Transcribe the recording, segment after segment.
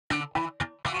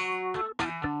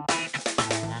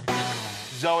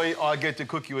Zoe, I get to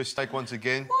cook you a steak once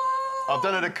again. Whoa. I've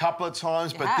done it a couple of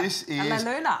times, but this is...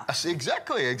 Luna.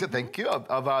 Exactly. Thank you.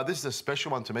 This is a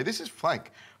special one to me. This is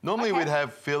flank. Normally we'd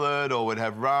have fillet or we'd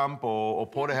have rump or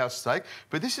porterhouse steak,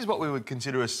 but this is what we would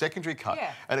consider a secondary cut.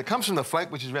 Yeah. And it comes from the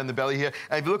flank, which is around the belly here.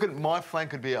 And if you look at my flank,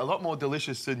 it'd be a lot more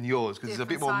delicious than yours because there's a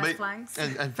bit more meat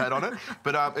and fat on it.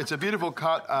 But it's a beautiful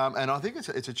cut, and I think it's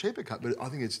a cheaper cut, but I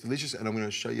think it's delicious, and I'm going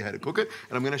to show you how to cook it,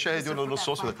 and I'm going to show you how to do a little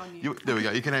sauce with it. There we go.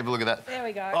 You can have a look at that. There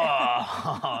we go.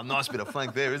 Oh, nice bit of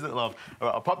flank there, isn't it, love? All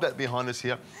right, I'll pop that behind us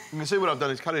here. You can see what I've done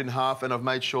is cut it in half, and I've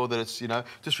made sure that it's, you know,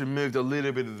 just removed a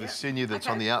little bit of the sinew that's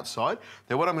on the outside.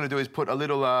 Now, what I'm going to do is put a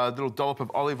little dollop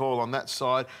of olive oil on that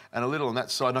side and a little on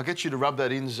that side. And I'll get you to rub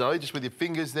that in, Zoe, just with your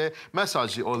fingers there.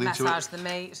 Massage the oil into it. Massage the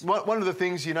meat. One of the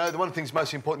things, you know, one of the things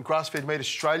most important, grass-fed meat,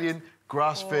 Australian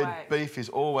grass-fed beef is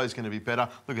always going to be better.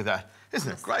 Look at that.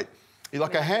 Isn't it great? You're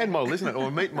like a hand model, isn't it? Or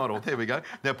a meat model. There we go.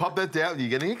 Now, pop that down. You're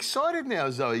getting excited now,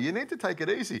 Zoe. You need to take it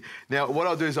easy. Now, what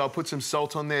I'll do is I'll put some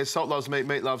salt on there. Salt loves meat,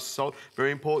 meat loves salt.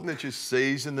 Very important that you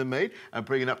season the meat and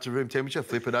bring it up to room temperature.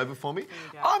 Flip it over for me.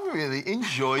 I'm really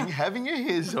enjoying having you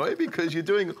here, Zoe, because you're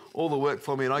doing all the work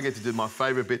for me and I get to do my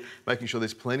favourite bit, making sure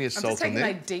there's plenty of salt on there.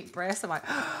 I'm just taking a deep breath. I'm like...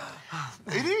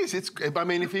 It is. I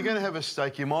mean, if you're going to have a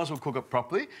steak, you might as well cook it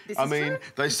properly.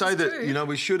 They say that, you know,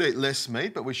 we should eat less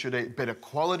meat, but we should eat better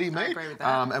quality meat. I agree with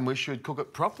that. And we should cook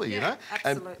it properly, you know?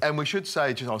 Absolutely. And we should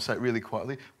say, I'll say it really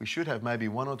quietly, we should have maybe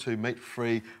 1 or 2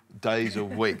 meat-free days a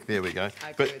week. There we go. I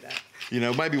agree with that. You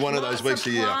know, maybe one of those weeks a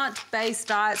year. Plant-based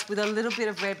diets with a little bit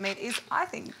of red meat is, I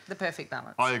think, the perfect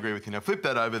balance. I agree with you. Now, flip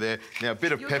that over there. Now, a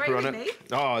bit of pepper on it. Me?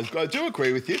 Oh, I do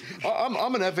agree with you.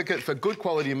 I'm an advocate for good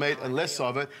quality meat and less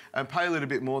of it and pay a little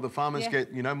bit more. The farmers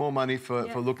get, you know, more money for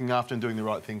looking after and doing the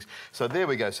right things. So there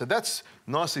we go. So that's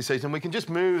nicely seasoned. We can just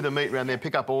move the meat around there,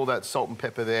 pick up all that salt and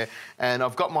pepper there. And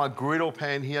I've got my griddle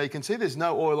pan here. You can see there's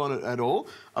no oil on it at all.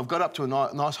 I've got up to a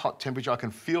nice hot temperature. I can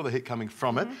feel the heat coming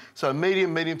from it. So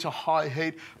medium to high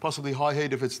heat, possibly high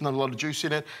heat if it's not a lot of juice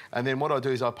in it. And then what I do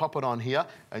is I pop it on here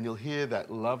and you'll hear that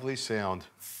lovely sound.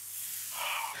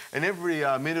 And every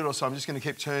minute or so, I'm just going to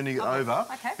keep turning it over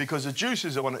because the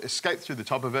juices that want to escape through the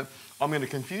top of it, I'm going to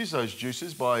confuse those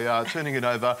juices by turning it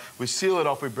over. We seal it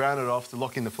off, we brown it off to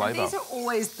lock in the flavour. These are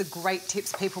always the great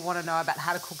tips people want to know about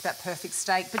how to cook that perfect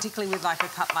steak, particularly with like a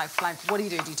cut like flank. What do?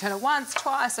 Do you turn it once,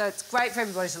 twice? So it's great for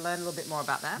everybody to learn a little bit more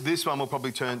about that. This one will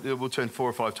probably turn 4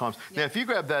 or 5 times. Now, if you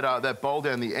grab that bowl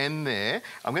down the end there,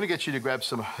 I'm going to get you to grab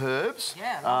some herbs.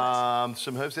 Yeah,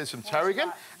 some herbs there, some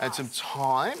tarragon and some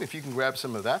thyme. If you can grab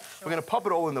some of that. We're going to pop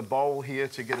it all in the bowl here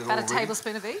to get it all ready. About a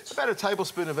tablespoon of each? About a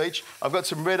tablespoon of each. I've got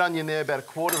some red onion there, about a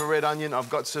quarter of a red onion.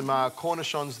 I've got some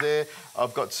cornichons there.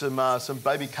 I've got some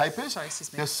baby capers. Sorry,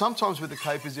 excuse me. Now, sometimes with the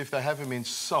capers, if they have them in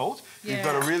salt, you've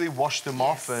got to really wash them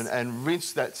off and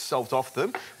rinse that salt off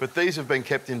them. But these have been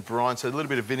kept in brine, so a little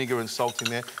bit of vinegar and salt in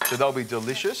there, so they'll be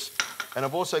delicious. And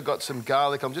I've also got some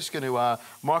garlic. I'm just going to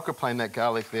microplane that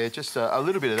garlic there, just a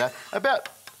little bit of that.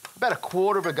 About a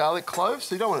quarter of a garlic clove,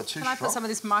 so you don't want it too strong. Can I put some of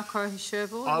this micro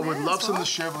chervil in I would love some of the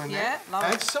chervil in there. Yeah, love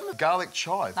it. And some garlic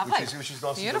chive, which is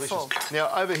nice and delicious. Now,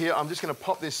 over here, I'm just going to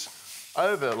pop this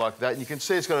over like that. And you can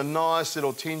see it's got a nice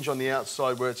little tinge on the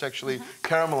outside where it's actually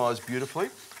caramelised beautifully.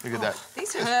 Look at that.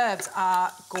 These herbs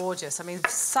are gorgeous. I mean,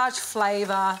 such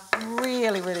flavour,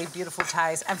 really, really beautiful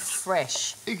taste and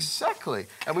fresh. Exactly.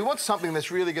 And we want something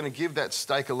that's really going to give that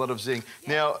steak a lot of zing.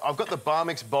 Now, I've got the bar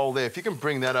mix bowl there. If you can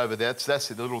bring that over there, that's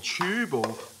it, the little tube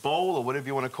or bowl or whatever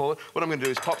you want to call it. What I'm going to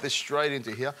do is pop this straight into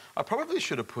here. I probably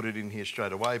should have put it in here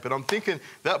straight away, but I'm thinking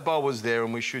that bowl was there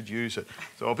and we should use it.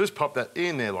 So I'll just pop that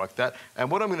in there like that.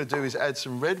 And what I'm going to do is add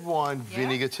some red wine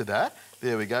vinegar to that.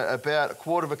 There we go, about a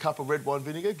quarter of a cup of red wine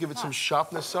vinegar. Give it some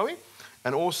sharpness, Zoe.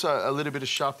 And also a little bit of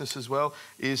sharpness as well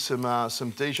is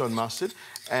some Dijon mustard.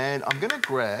 And I'm going to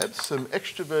grab some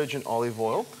extra virgin olive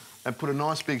oil and put a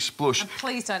nice big splush. And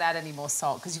please don't add any more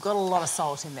salt, because you've got a lot of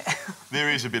salt in there. There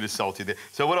is a bit of salt in there.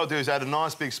 So what I'll do is add a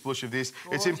nice big splush of this.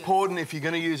 Gorgeous. It's important if you're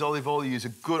going to use olive oil, you use a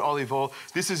good olive oil.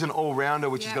 This is an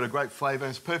all-rounder, which has got a great flavour.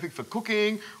 It's perfect for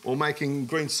cooking or making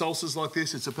green salsas like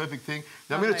this. It's a perfect thing.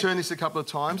 Now, I'm going to turn this a couple of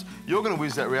times. You're going to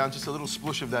whiz that around, just a little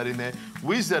splush of that in there.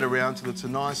 Whiz that around till it's a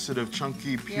nice sort of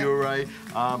chunky puree.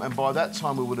 And by that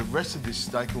time, we would have rested this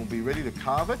steak and we'll be ready to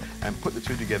carve it and put the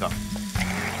two together.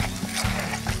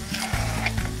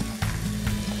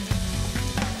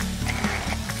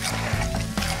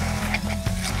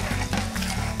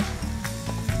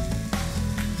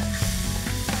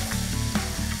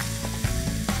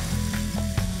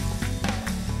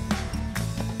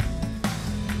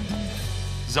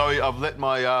 Zoe, I've let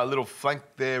my little flank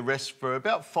there rest for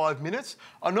about 5 minutes.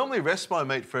 I normally rest my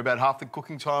meat for about half the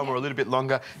cooking time or a little bit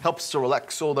longer. Helps to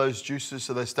relax all those juices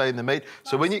so they stay in the meat.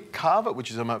 Nice. So when you carve it,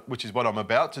 which is what I'm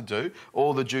about to do,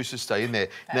 all the juices stay in there.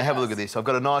 Now have a look at this. I've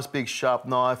got a nice big sharp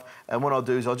knife, and what I'll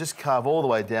do is I'll just carve all the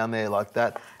way down there like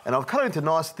that. And I've cut it into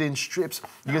nice thin strips.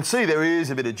 You can see there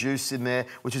is a bit of juice in there,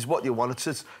 which is what you want. It's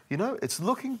just, you know, it's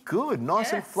looking good,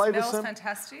 nice and flavoursome. Smells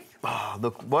fantastic. Oh,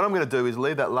 look, what I'm going to do is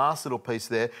leave that last little piece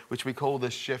there, which we call the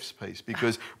chef's piece,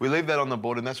 because we leave that on the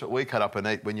board, and that's what we cut up and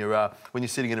eat when you're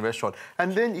sitting in a restaurant.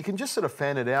 And then you can just sort of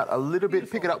fan it out a little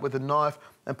bit, pick it up with a knife,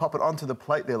 and pop it onto the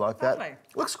plate there like that.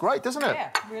 Looks great, doesn't it? Yeah,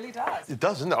 it really does. It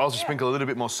does, doesn't it? I'll just sprinkle a little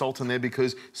bit more salt in there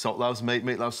because salt loves meat,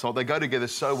 meat loves salt. They go together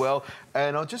so well.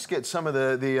 And I'll just get some of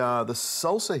the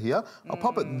salsa here. I'll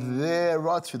pop it there,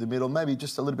 right through the middle, maybe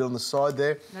just a little bit on the side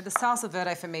there. Now, the salsa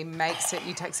verde for me makes it,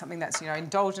 you take something that's, you know,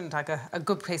 indulgent, like a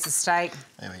good piece of steak.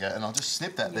 There we go, and I'll just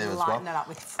snip that there as well. Lighten it up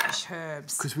with fresh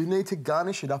herbs. Because we need to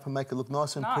garnish it up and make it look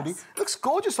nice and pretty. It looks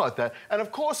gorgeous like that. And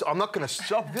of course, I'm not going to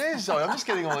stop there, Zoe. I'm just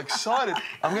getting all excited.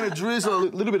 I'm going to drizzle a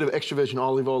little bit of extra virgin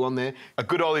olive oil on there. A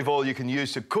good olive oil you can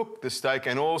use to cook the steak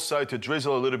and also to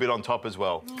drizzle a little bit on top as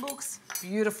well. Looks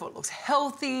beautiful. It looks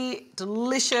healthy,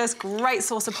 delicious, great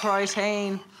source of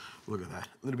protein. Look at that.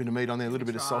 A little bit of meat on there, a little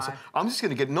bit of salsa. I'm just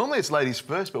going to get... Normally it's ladies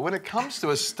first, but when it comes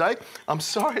to a steak, I'm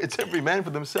sorry, it's every man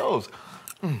for themselves.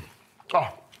 Oh.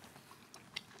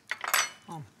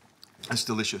 It's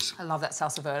delicious. I love that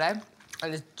salsa verde.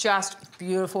 It is just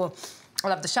beautiful. I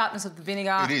love the sharpness of the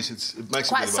vinegar. It is. It makes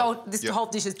quite it really salty. This whole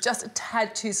dish is just a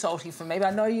tad too salty for me, but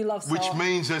I know you love salt. Which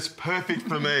means it's perfect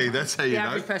for me. That's how you know. The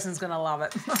average person's going to love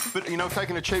it. But, you know,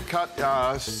 taking a cheap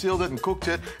cut, sealed it and cooked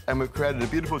it, and we've created a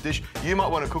beautiful dish. You might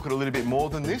want to cook it a little bit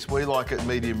more than this. We like it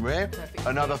medium rare. Perfect.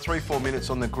 Another 3-4 minutes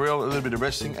on the grill, a little bit of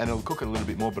resting, and it'll cook it a little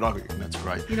bit more, but I reckon that's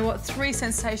great. You know what? 3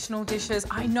 sensational dishes.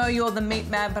 I know you're the meat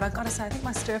man, but I've got to say, I think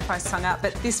my stir-fry sung out,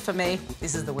 but this, for me,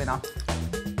 this is the winner.